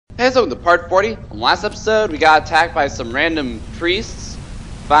Hey, so to part 40. On last episode, we got attacked by some random priests.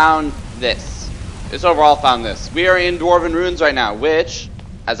 Found this. Just overall found this. We are in Dwarven ruins right now, which,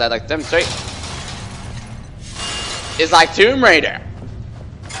 as I'd like to demonstrate, is like Tomb Raider.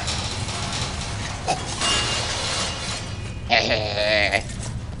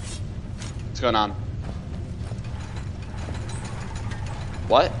 What's going on?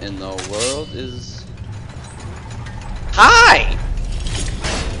 What in the world is... Hi!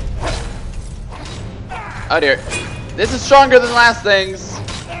 Oh dear. This is stronger than last things.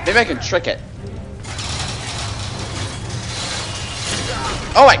 Maybe I can trick it.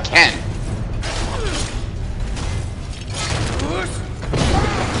 Oh, I can.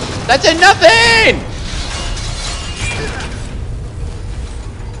 That did nothing!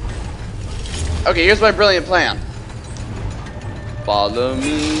 Okay, here's my brilliant plan. Follow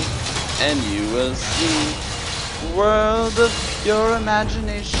me, and you will see the world of your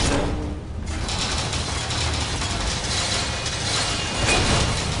imagination.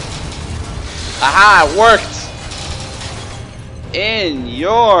 Aha, it worked! In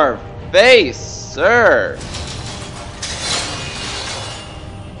your face, sir!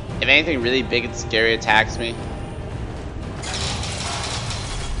 If anything really big and scary attacks me,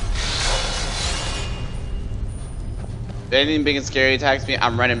 if anything big and scary attacks me,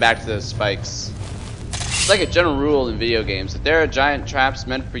 I'm running back to those spikes. It's like a general rule in video games. If there are giant traps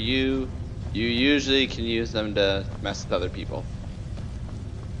meant for you, you usually can use them to mess with other people.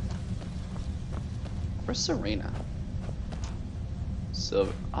 Where's Serena?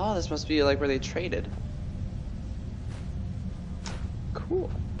 Silver. Oh, this must be like where they traded. Cool.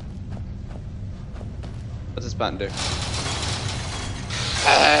 What's this button do?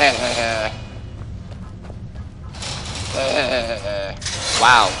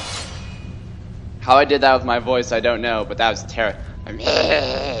 Wow. How I did that with my voice, I don't know, but that was terrible.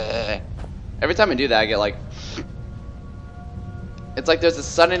 Every time I do that, I get like... It's like there's a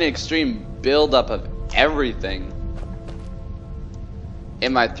sudden extreme buildup of everything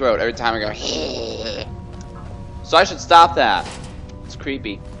in my throat every time I go. So I should stop that. It's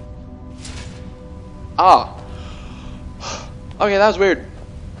creepy. Oh. Okay, that was weird.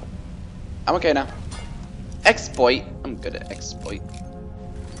 I'm okay now. Exploit. I'm good at exploit.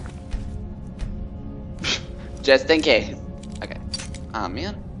 Just in case. Okay. Ah,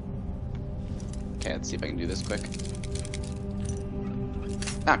 man. Okay, let's see if I can do this quick.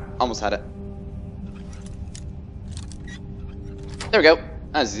 Ah, almost had it. There we go.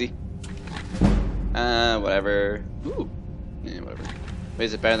 That was easy. Whatever. Ooh. Yeah, whatever. Wait,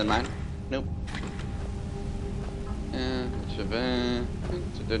 is it better than mine? Nope.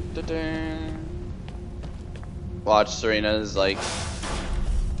 Watch, Serena's like...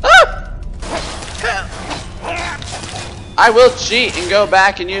 Ah! I will cheat and go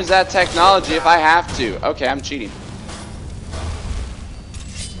back and use that technology if I have to. Okay, I'm cheating.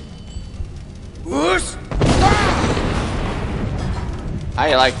 Whoosh!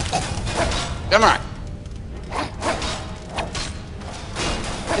 I like... Come on!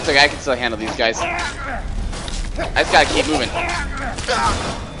 It's okay, I can still handle these guys. I just gotta keep moving.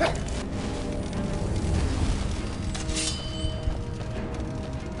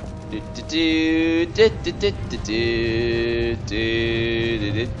 Do you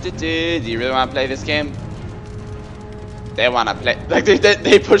really want to play this game? They want to play. Like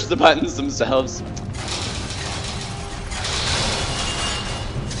they push the buttons themselves.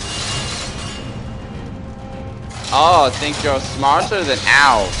 Oh, think you're smarter than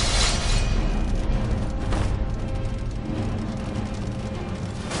ow.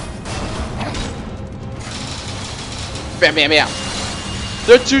 Bam, bam, bam.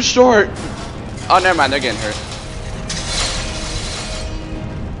 They're too short. Oh, never mind. They're getting hurt.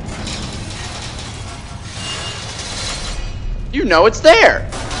 You know it's there.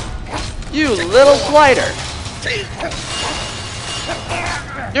 You little blighter.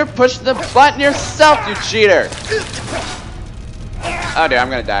 You're pushing the button yourself, you cheater. Oh dear, I'm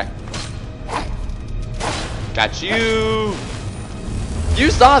gonna die. Got you. You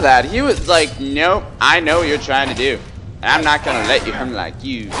saw that. He was like, nope, I know what you're trying to do. And I'm not gonna let you. I'm like,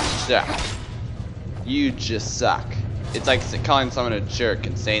 you suck. You just suck. It's like calling someone a jerk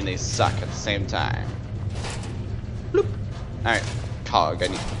and saying they suck at the same time. Bloop. Alright, cog.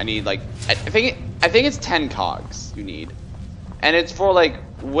 I need like I think it's 10 cogs you need. And it's for like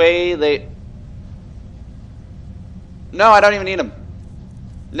way late. No, I don't even need them.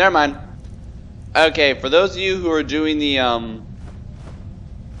 Never mind. Okay, for those of you who are doing the oh,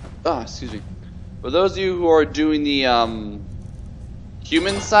 excuse me. For those of you who are doing the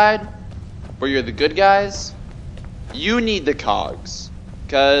human side, where you're the good guys, you need the cogs.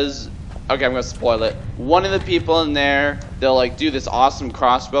 Cause, okay, I'm gonna spoil it. One of the people in there, they'll like do this awesome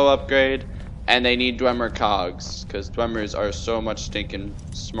crossbow upgrade, and they need Dwemer cogs, cause Dwemers are so much stinking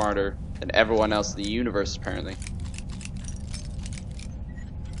smarter than everyone else in the universe, apparently.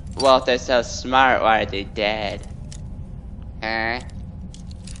 Well, if they're so smart, why are they dead? Huh?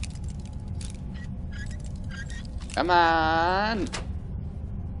 Come on!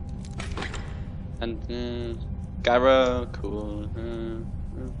 And, gyro, cool.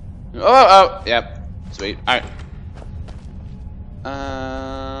 Oh, yep. Sweet. Alright.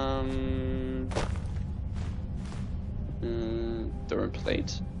 Dwarven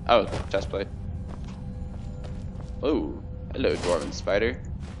plate. Oh, chest plate. Oh, hello, Dwarven spider.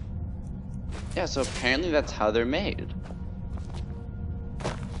 Yeah, so apparently that's how they're made.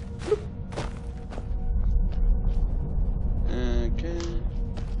 Okay.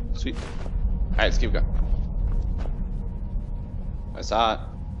 Sweet. Alright, let's keep going. I saw it.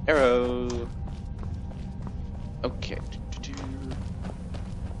 Arrow. Okay.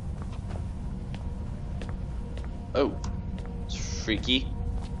 Oh. It's freaky.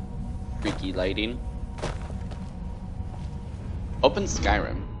 Freaky lighting. Open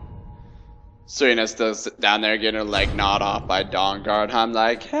Skyrim. Serena's still down there getting her leg gnawed off by Dawnguard. I'm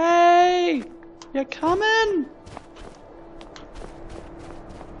like, hey! You coming?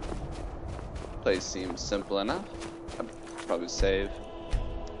 Place seems simple enough. I'd probably save.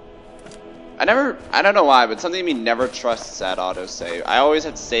 I don't know why, but something in me never trusts that autosave. I always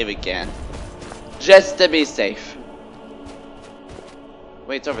have to save again. Just to be safe.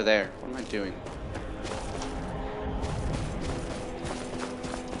 Wait, it's over there. What am I doing?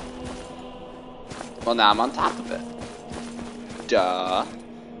 Well, now I'm on top of it. Duh.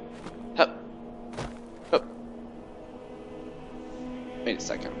 Hup. Hup. Wait a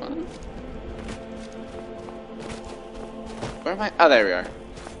second. What? Where am I? Oh, there we are.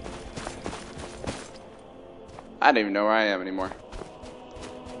 I don't even know where I am anymore.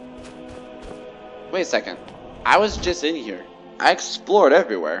 Wait a second. I was just in here. I explored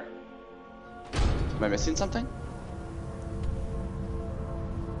everywhere. Am I missing something?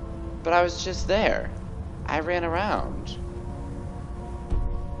 But I was just there. I ran around.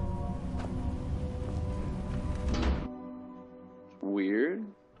 Weird.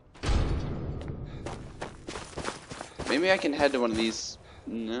 Maybe I can head to one of these.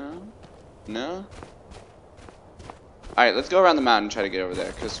 No? No? Alright, let's go around the mountain and try to get over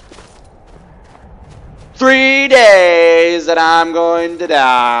there, because 3 days that I'm going to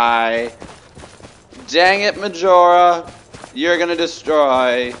die. Dang it, Majora. You're gonna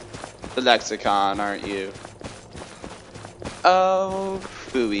destroy the lexicon, aren't you? Oh,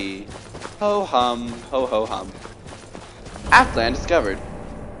 phooey. Ho hum, ho ho hum. Aftland discovered.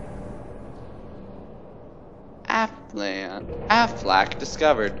 Aftland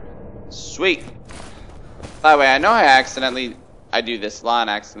discovered. Sweet. By the way, I know I do this a lot and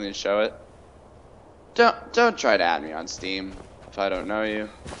accidentally show it. Don't try to add me on Steam if I don't know you.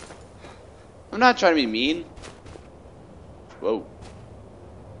 I'm not trying to be mean. Whoa.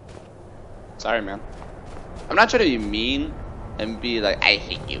 Sorry, man. I'm not trying to be mean and be like, I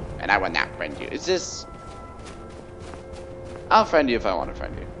hate you and I will not friend you. It's just, I'll friend you if I want to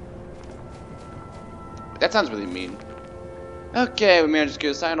friend you. That sounds really mean. Okay, we managed to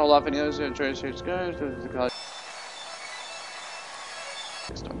get a sign all off any others and try to search Skyrim.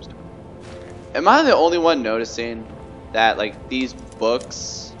 Am I the only one noticing that like these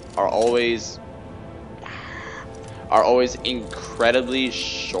books are always incredibly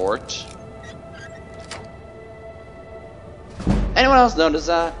short? Anyone else notice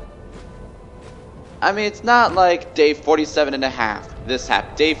that? I mean, it's not like day 47 and a half. This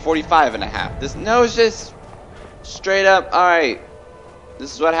happened. Day 45 and a half. This, no, it's just straight up. All right,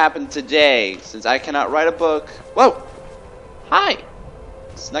 this is what happened today. Since I cannot write a book. Whoa! Hi.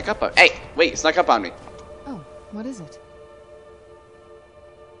 Snuck up on. Hey, wait! Snuck up on me. Oh, what is it?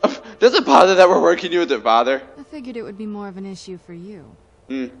 Does it bother that we're working you with it bother? I figured it would be more of an issue for you.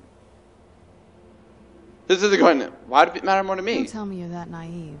 This isn't going to. Why did it matter more to me? Don't tell me you're that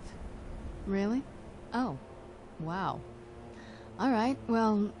naive. Really? Oh, wow. Alright,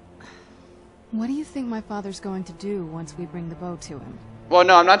 well, what do you think my father's going to do once we bring the bow to him? Well,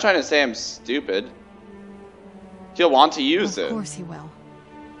 no, I'm not trying to say I'm stupid. He'll want to use it. Of course he will.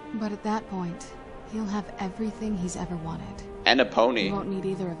 But at that point, he'll have everything he's ever wanted. And a pony. He won't need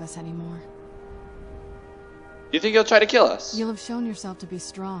either of us anymore. You think he'll try to kill us? You'll have shown yourself to be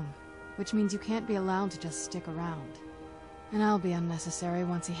strong, which means you can't be allowed to just stick around. And I'll be unnecessary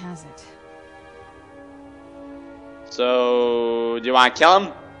once he has it. So, do you want to kill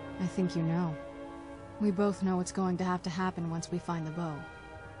him? I think you know. We both know what's going to happen once we find the bow.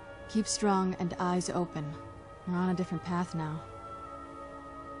 Keep strong and eyes open. We're on a different path now.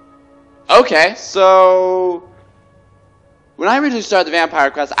 Okay, so when I originally started the vampire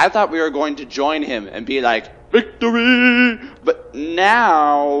quest, I thought we were going to join him and be like, victory! But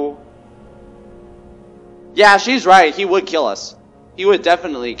now, yeah, she's right. He would kill us. He would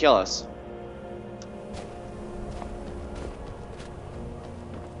definitely kill us.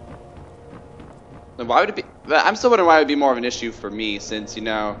 Then why would it be? I'm still wondering why it would be more of an issue for me, since, you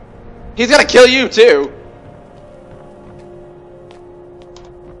know, he's gonna kill you too.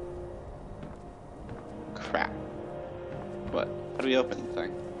 Crap. What? How do we open the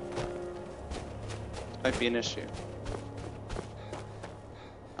thing? Might be an issue.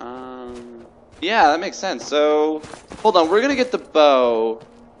 Yeah, that makes sense. So, hold on. We're gonna get the bow,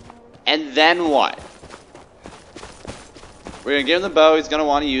 and then what? We're gonna give him the bow. He's gonna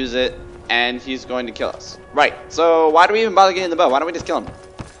want to use it, and he's going to kill us. Right. So, why do we even bother getting the bow? Why don't we just kill him?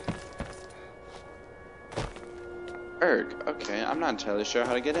 Erg. Okay, I'm not entirely sure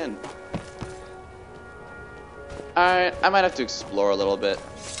how to get in. Alright, I might have to explore a little bit.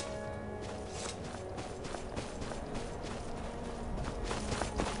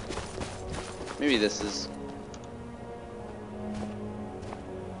 Maybe this is...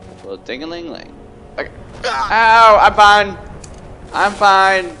 Well, ding-a-ling-ling. Okay. Ow! I'm fine! I'm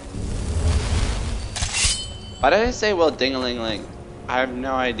fine! Why did I say, well, ding-a-ling-ling? I have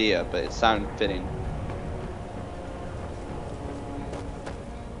no idea, but it sounded fitting.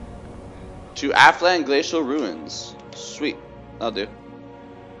 To Aftland Glacial Ruins. Sweet. That'll do.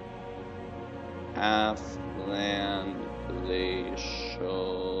 Aftland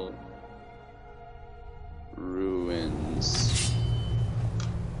Glacial Ruins.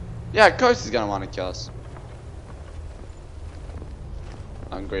 Yeah, of course he's gonna want to kill us.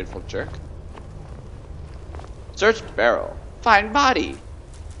 Ungrateful jerk. Search barrel. Find body.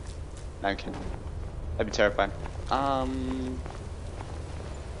 No, I'm kidding. That'd be terrifying.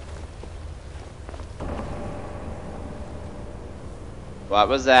 What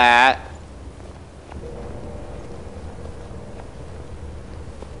was that?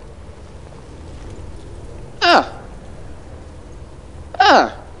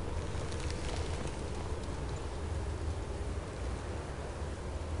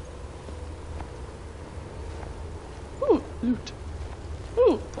 Ooh, loot.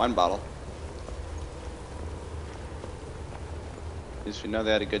 Ooh, wine bottle. At least we know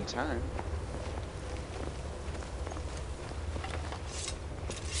they had a good time.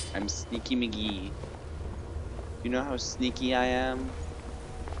 I'm Sneaky McGee. You know how sneaky I am?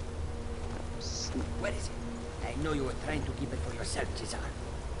 Where is it? I know you were trying to keep it for yourself, Cesar.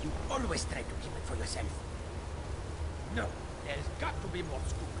 You always try to keep it for yourself. No, there's got to be more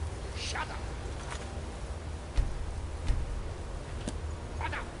scoop. Shut up.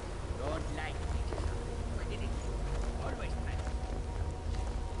 Shut up. Don't like me, Cesar. Where did it? Always try.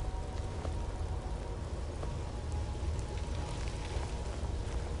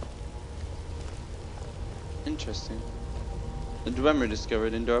 Interesting. The Dwemer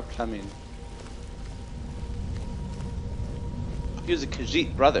discovered indoor plumbing. He was a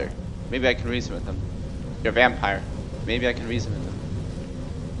Khajiit brother. Maybe I can reason with him. You're a vampire. Maybe I can reason with him.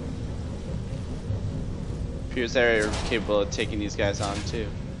 Pierce area are capable of taking these guys on too.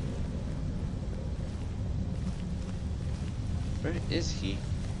 Where is he?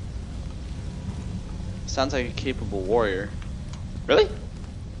 Sounds like a capable warrior. Really?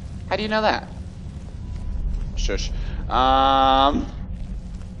 How do you know that? Shush.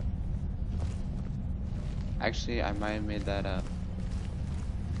 Actually, I might have made that up.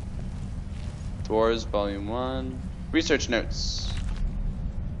 Dwarves, Volume 1. Research notes.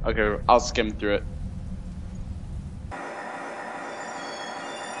 Okay, I'll skim through it.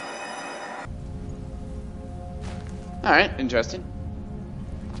 Alright, interesting.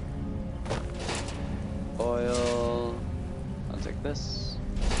 Oil. I'll take this.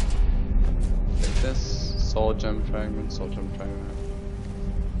 Take this. Soul gem fragment, soul gem fragment.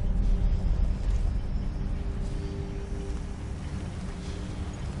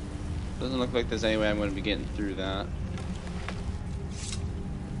 Doesn't look like there's any way I'm going to be getting through that.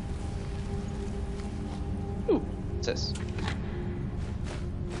 Ooh, what's this?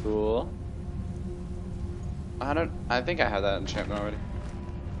 Cool. I think I have that enchantment already.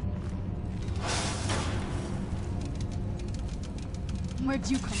 Where'd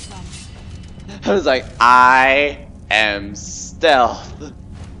you come from? I was like, I am stealth.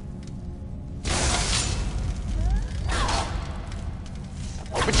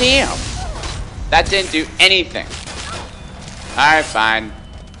 But damn! That didn't do anything. Alright, fine.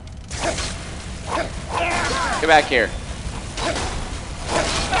 Get back here.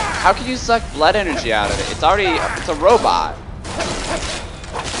 How can you suck blood energy out of it? It's already, it's a robot.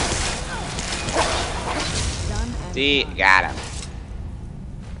 See, got him.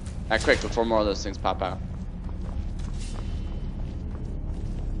 Alright, quick, before more of those things pop out.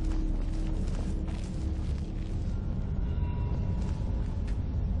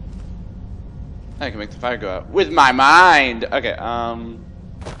 I can make the fire go out with my mind. Okay,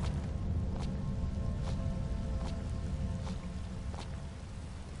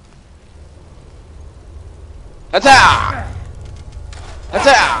 Attack!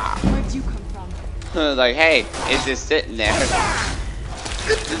 Attack! Where'd you come from? Like, hey, it's just sitting there.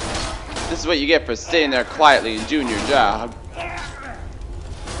 This is what you get for sitting there quietly and doing your job.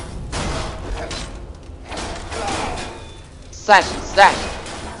 Slash it, slash it.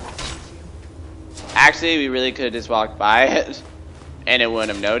 Actually, we really could have just walked by it, and it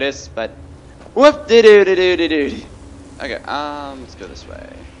wouldn't have noticed, but whoop de doo de doo de doo. Okay, let's go this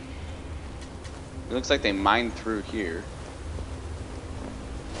way. It looks like they mined through here.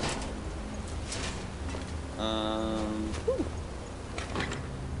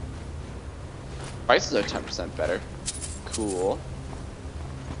 Prices are 10% better. Cool.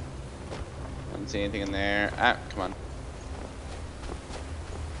 I don't see anything in there. Ah, come on.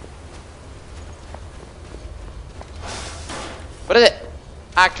 What is it?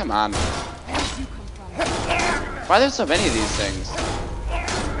 Ah, come on. Why are there so many of these things?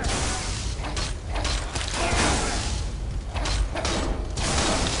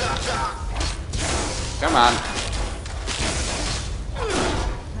 Come on.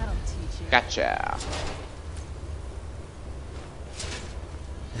 That'll teach you. Gotcha.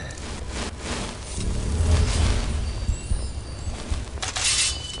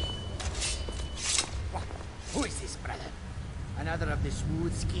 Who is this, brother? Another of the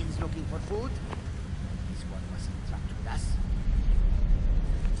smooth skins looking for food? This one wasn't trapped with us.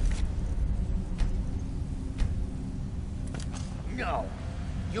 No,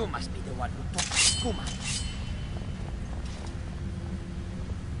 you must be the one who took Kuma.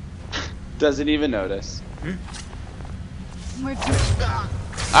 Doesn't even notice. Where'd you...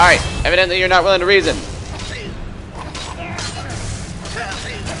 Alright, evidently you're not willing to reason.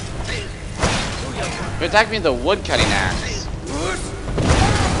 You attacked me with a wood cutting axe.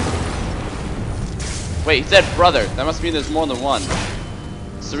 Wait, he said brother. That must mean there's more than one.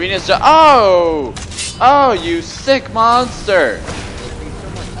 Serena's just... Oh! Oh, you sick monster!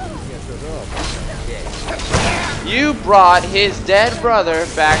 You brought his dead brother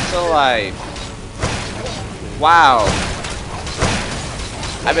back to life. Wow.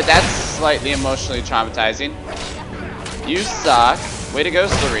 I bet that's slightly emotionally traumatizing. You suck. Way to go,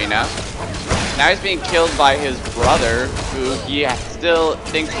 Serena. Now he's being killed by his brother, who he still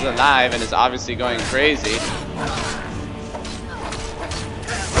thinks is alive and is obviously going crazy.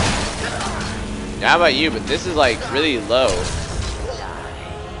 How about you? But this is like really low.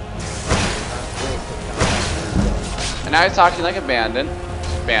 And now he's talking like a bandit.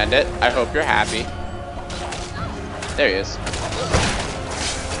 Bandit, I hope you're happy. There he is.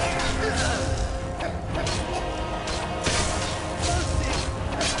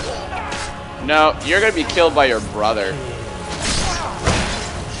 No, you're gonna be killed by your brother.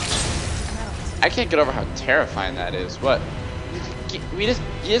 I can't get over how terrifying that is. What? He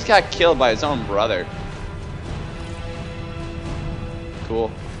just got killed by his own brother. Cool.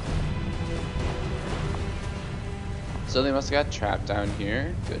 So they must have got trapped down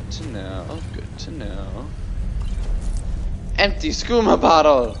here. Good to know. Good to know. Empty skooma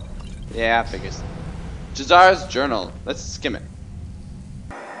bottle. Yeah, figures. Jazar's journal. Let's skim it.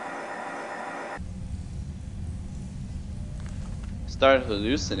 Started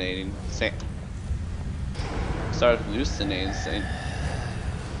hallucinating. Started hallucinating. Saying.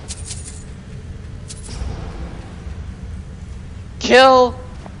 Kill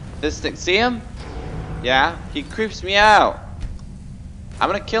this thing. See him? Yeah, he creeps me out. I'm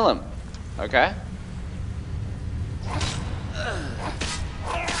gonna kill him. Okay?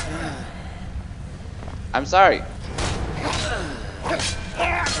 I'm sorry.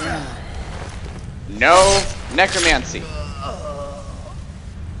 No necromancy.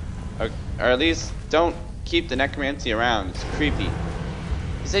 Or at least don't keep the necromancy around. It's creepy.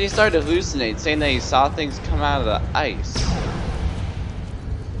 He said he started to hallucinate, saying that he saw things come out of the ice.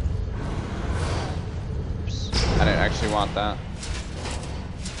 Oops. I didn't actually want that.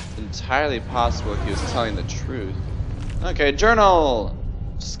 It's entirely possible if he was telling the truth. Okay, journal!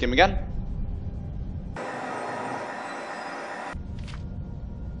 Skim again.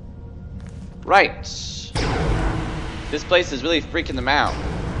 Right. This place is really freaking them out.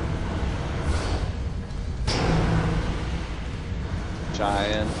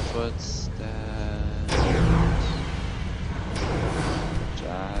 Giant footsteps.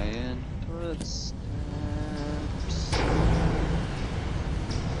 Giant footsteps.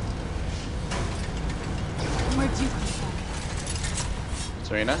 Where'd you come from?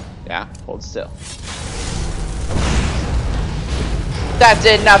 Serena? Yeah, hold still. That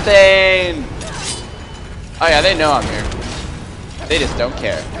did nothing! Oh yeah, they know I'm here. They just don't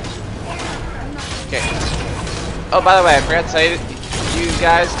care. Okay. Oh, by the way, I forgot to tell you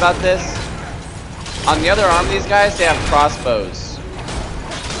guys about this. On the other arm of these guys, they have crossbows.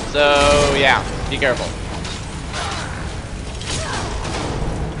 So, yeah, be careful.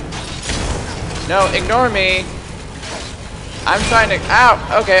 No, ignore me. I'm trying to...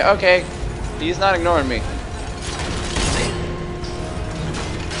 Ow! Okay, okay. He's not ignoring me.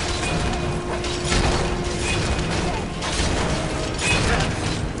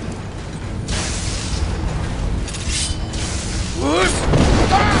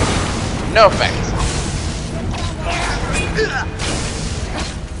 No effect.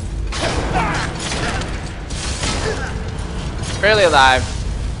 Barely alive.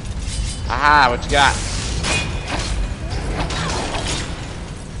 Aha, what you got?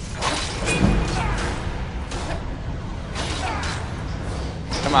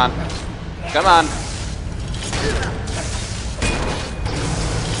 Come on. Come on.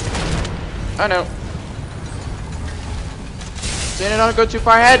 Oh no. Dana, don't go too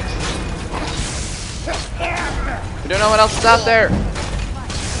far ahead. We don't know what else is out there.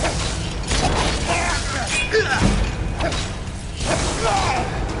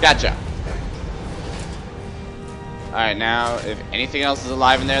 Gotcha. Alright, now, if anything else is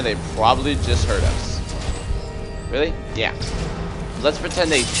alive in there, they probably just hurt us. Really? Yeah. Let's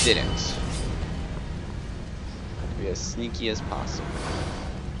pretend they didn't. Be as sneaky as possible.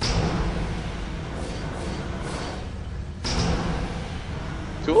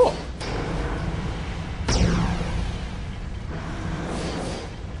 Cool.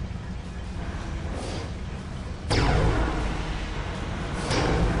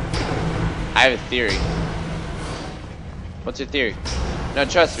 I have a theory. What's your theory? No,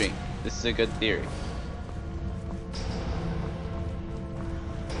 trust me. This is a good theory.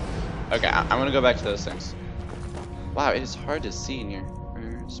 Okay, I'm gonna go back to those things. Wow, it is hard to see in here.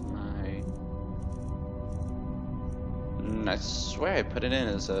 Where's my... I swear I put it in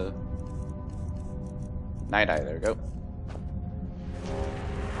as a... Night Eye, there we go.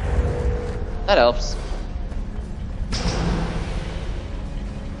 That helps.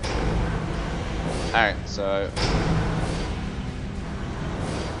 Alright, so...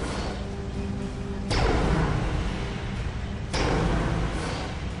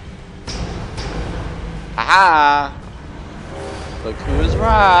 Aha! Look who is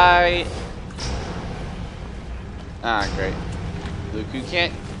right! Ah, great. Look who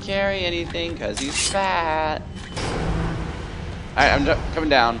can't carry anything because he's fat. Alright, I'm coming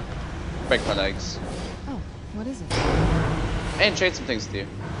down. Break my legs. Oh, what is it? And trade some things with you.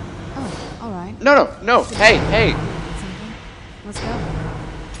 Oh, alright. No, no, no! Hey, hey! Let's go.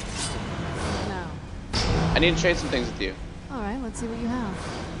 Now. I need to trade some things with you. Alright, let's see what you have.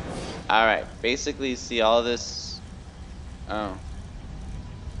 Alright, basically see all this... Oh.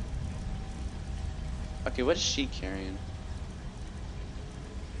 Okay, what is she carrying?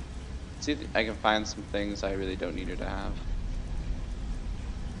 See if I can find some things I really don't need her to have.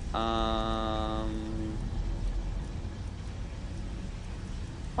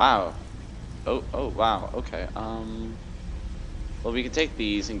 Wow. Oh, wow, okay. Well, we can take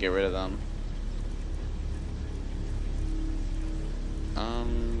these and get rid of them.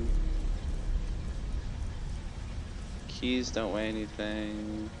 Keys don't weigh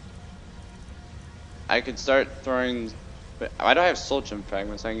anything. I could start throwing... Why do I have soul gem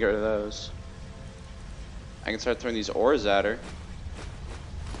fragments? I can get rid of those. I can start throwing these ores at her.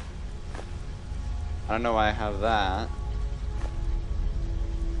 I don't know why I have that.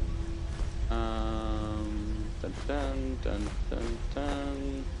 Dun dun dun dun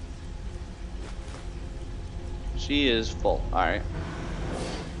dun. She is full. Alright.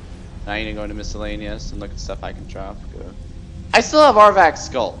 Now I need to go into miscellaneous and look at stuff I can drop. Good. I still have Arvak's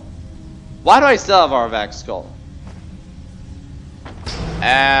skull. Why do I still have Arvak's skull?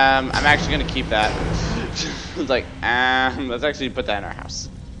 I'm actually gonna keep that. It's like, let's actually put that in our house.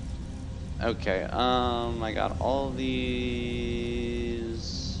 Okay, I got all these.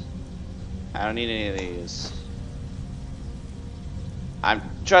 I don't need any of these.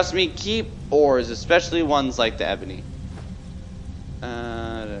 Trust me, keep ores, especially ones like the ebony.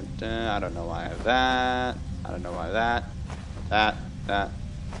 I don't know why I have that. I don't know why that. That.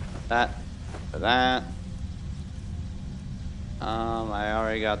 I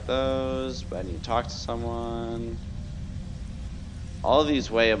already got those, but I need to talk to someone. All of these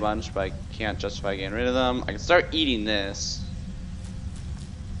weigh a bunch, but I can't justify getting rid of them. I can start eating this.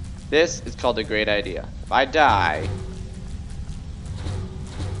 This is called a great idea. If I die,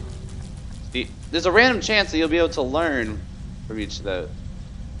 there's a random chance that you'll be able to learn from each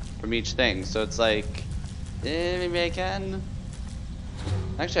thing. So it's like, maybe I can.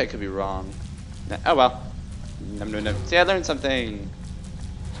 Actually, I could be wrong. Oh well. No. See, I learned something.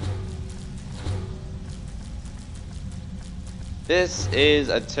 This is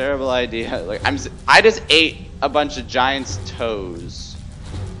a terrible idea. Like I just ate a bunch of giant's toes.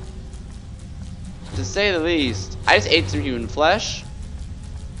 To say the least, I just ate some human flesh.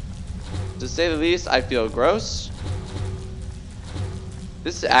 To say the least, I feel gross.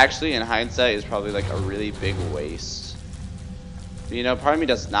 This actually, in hindsight, is probably like a really big waste. But, you know, part of me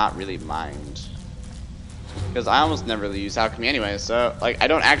does not really mind. Because I almost never really use alchemy anyway, so like I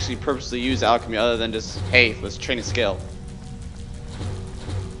don't actually purposely use alchemy other than just, hey, let's train a skill.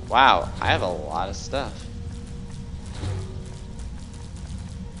 Wow, I have a lot of stuff.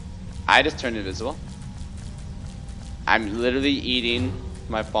 I just turned invisible. I'm literally eating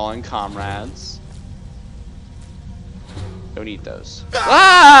my fallen comrades. Don't eat those.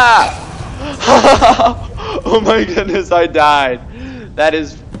 Ah! Oh my goodness, I died. That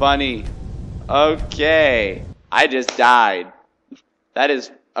is funny. Okay. I just died. That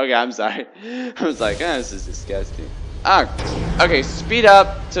is... Okay, I'm sorry. I was like, oh, this is disgusting. Oh, okay, speed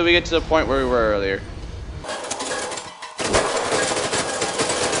up till we get to the point where we were earlier.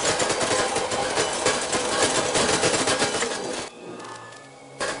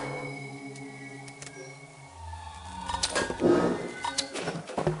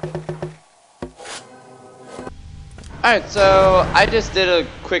 Alright, so I just did a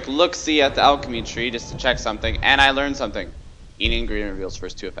quick look-see at the alchemy tree just to check something, and I learned something. Eating ingredient reveals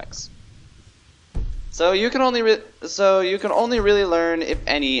first 2 effects. So you can only really learn, if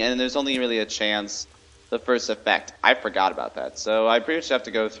any, and there's only really a chance, the first effect. I forgot about that, so I pretty much have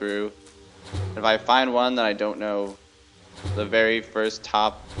to go through. If I find one that I don't know, the very first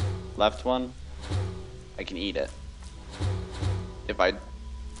top left one, I can eat it. If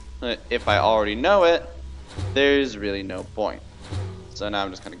I already know it, there's really no point. So now I'm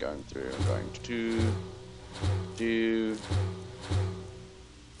just kind of going through. I'm going to do.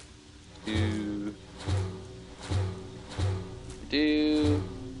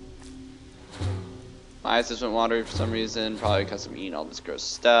 My eyes just went watery for some reason, probably because I'm eating all this gross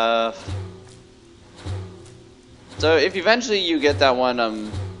stuff. So if eventually you get that one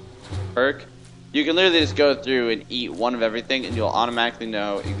perk, you can literally just go through and eat one of everything, and you'll automatically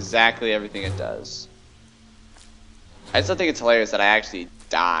know exactly everything it does. I still think it's hilarious that I actually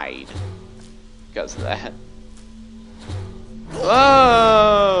died because of that.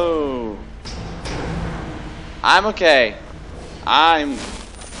 Whoa! I'm okay. I'm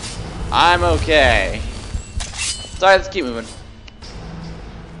okay. Sorry, let's keep moving.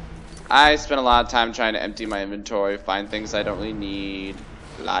 I spent a lot of time trying to empty my inventory, find things I don't really need.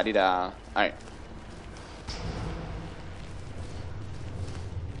 La-di-da. Alright.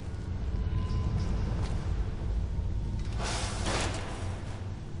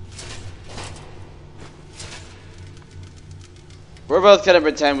 We're both gonna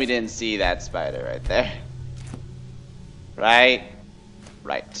pretend we didn't see that spider right there. Right?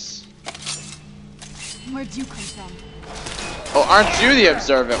 Right. Where'd you come from? Oh, aren't you the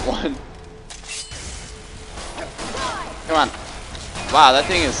observant one? Come on. Wow, that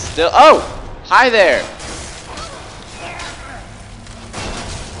thing is still... Oh! Hi there!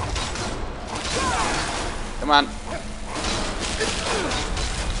 Come on.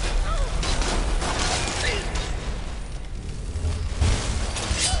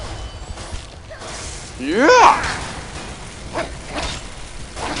 Yeah!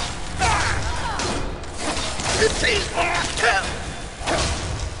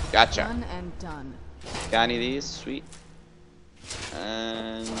 Gotcha. Done and done. Got any of these? Sweet.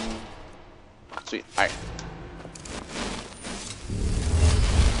 And... Sweet. Alright.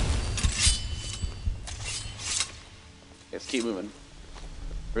 Let's keep moving.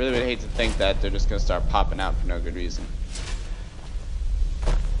 Really would hate to think that they're just gonna start popping out for no good reason.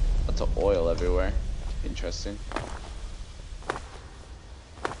 Lots of oil everywhere. Interesting.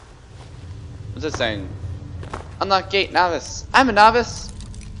 What's it saying? Unlock gate novice. I'm a novice.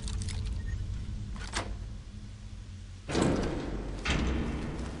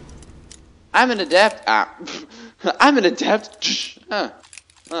 I'm an adept. Ah. I'm an adept. Huh.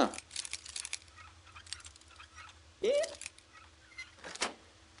 Huh.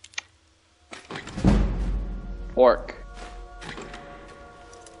 Pork.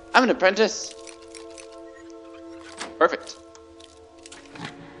 I'm an apprentice. Perfect.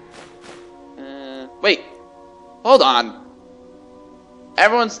 Wait. Hold on.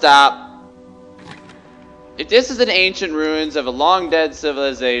 Everyone stop. If this is an ancient ruins of a long dead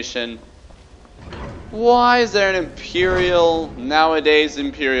civilization, why is there an imperial, nowadays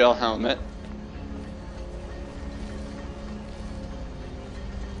imperial helmet?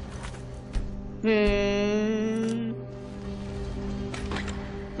 I'm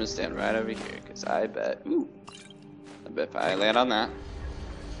gonna stand right over here, because I bet, if I land on that,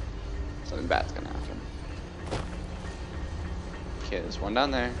 something bad's gonna happen. Okay, there's one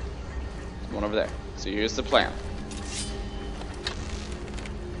down there, there's one over there. So here's the plan.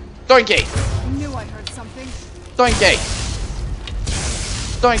 Doinkey! I knew I heard something. Doinkey!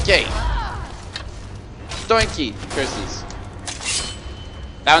 Doinkey! Doinkey! Curses.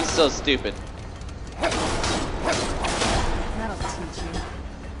 That one's still stupid. That'll teach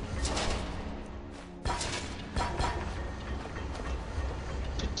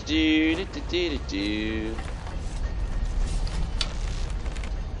you.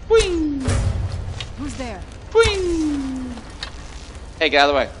 Wing! Who's there? Wing! Hey, get out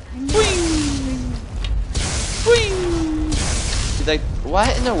of the way. Wing! Wing! He's like,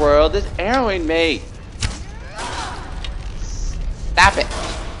 what in the world is arrowing me? Stop it!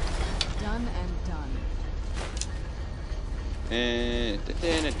 Done and done.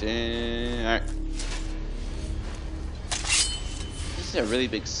 Alright. This is a really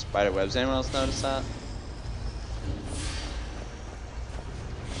big spider web. Does anyone else notice that?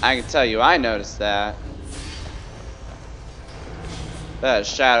 I can tell you I noticed that. Without a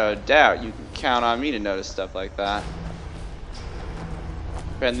shadow of doubt, you can count on me to notice stuff like that.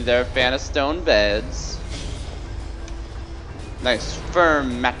 Apparently they're a fan of stone beds. Nice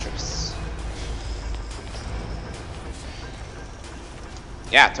firm mattress.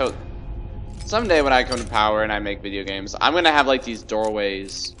 Yeah, totally. Someday when I come to power and I make video games, I'm gonna have like these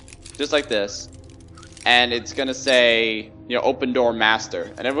doorways, just like this. And it's gonna say, you know, open door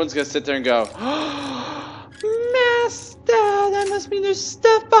master. And everyone's gonna sit there and go, oh, master, that must mean there's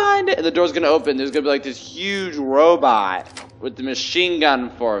stuff behind it. And the door's gonna open, there's gonna be like this huge robot with the machine gun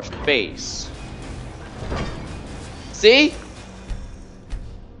for a face. See?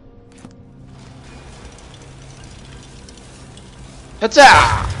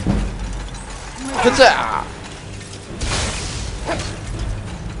 Hata! Hata!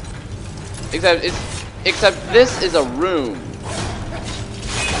 Except this is a room.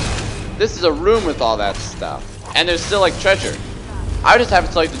 This is a room with all that stuff. And there's still like treasure. I just have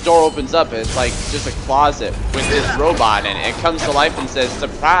it so like the door opens up and it's like just a closet with this robot in it. It comes to life and says,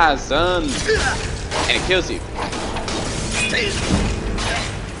 surprise, son! And it kills you.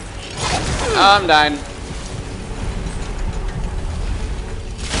 I'm dying.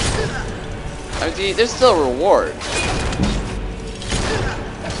 I mean, there's still a reward.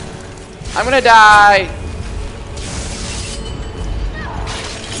 I'm gonna die.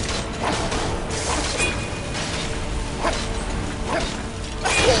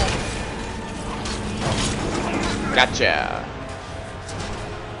 Gotcha.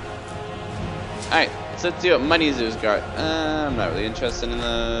 Alright, so let's see what money Zeus got. I'm not really interested in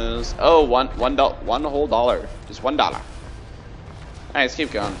those. Oh, one whole dollar. Just $1. Alright, let's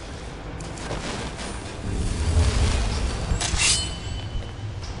keep going.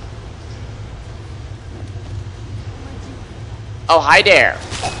 Oh, hi there.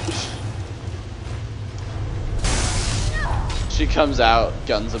 She comes out,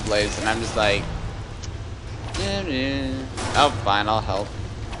 guns ablaze, and I'm just like, oh, fine, I'll help.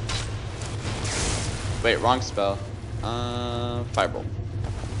 Wait, wrong spell. Fireball.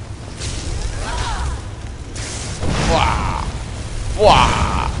 Fwah!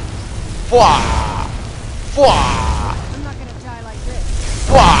 Fwah! Fwah! Fwah! I'm not gonna die like this.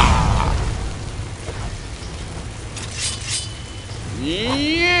 Fwah!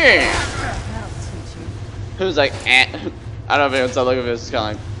 Yeah! That'll teach you. Who's like, eh? I don't know if anyone's look at this, it's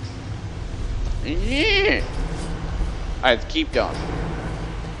kind of like, yeah! Alright, let's keep going.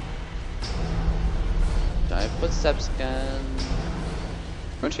 Die footsteps again.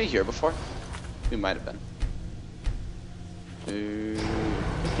 Weren't we here before? We might have been.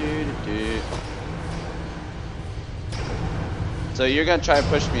 So you're gonna try to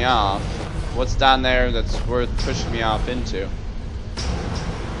push me off. What's down there that's worth pushing me off into?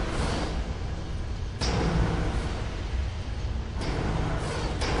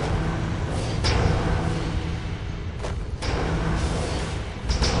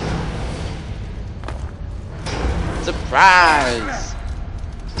 Surprise!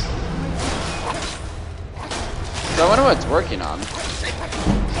 So I wonder what it's working on.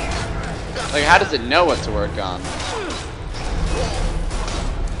 Like, how does it know what to work on?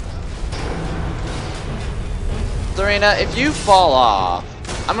 Serena, if you fall off,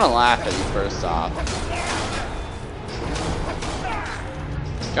 I'm gonna laugh at you first off.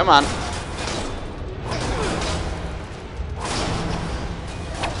 Come on.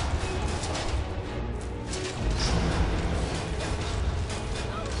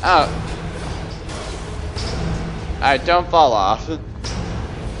 Oh. Alright, don't fall off.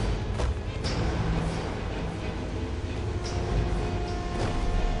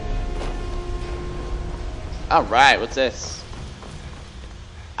 Alright, what's this?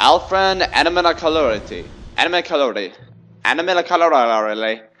 Aftland Animonculory. Animonculory.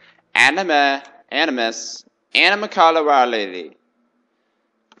 Animonculory. Animus. Animonculory.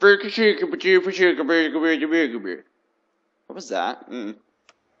 What was that?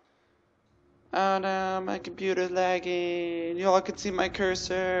 Oh no, my computer's lagging. Y'all can see my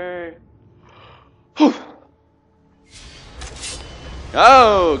cursor. Whew.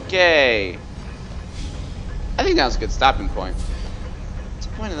 Okay. I think that was a good stopping point. What's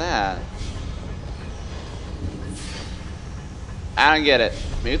the point of that? I don't get it.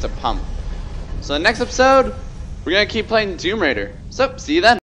 Maybe it's a pump. So the next episode, we're gonna keep playing Tomb Raider. So, see you then.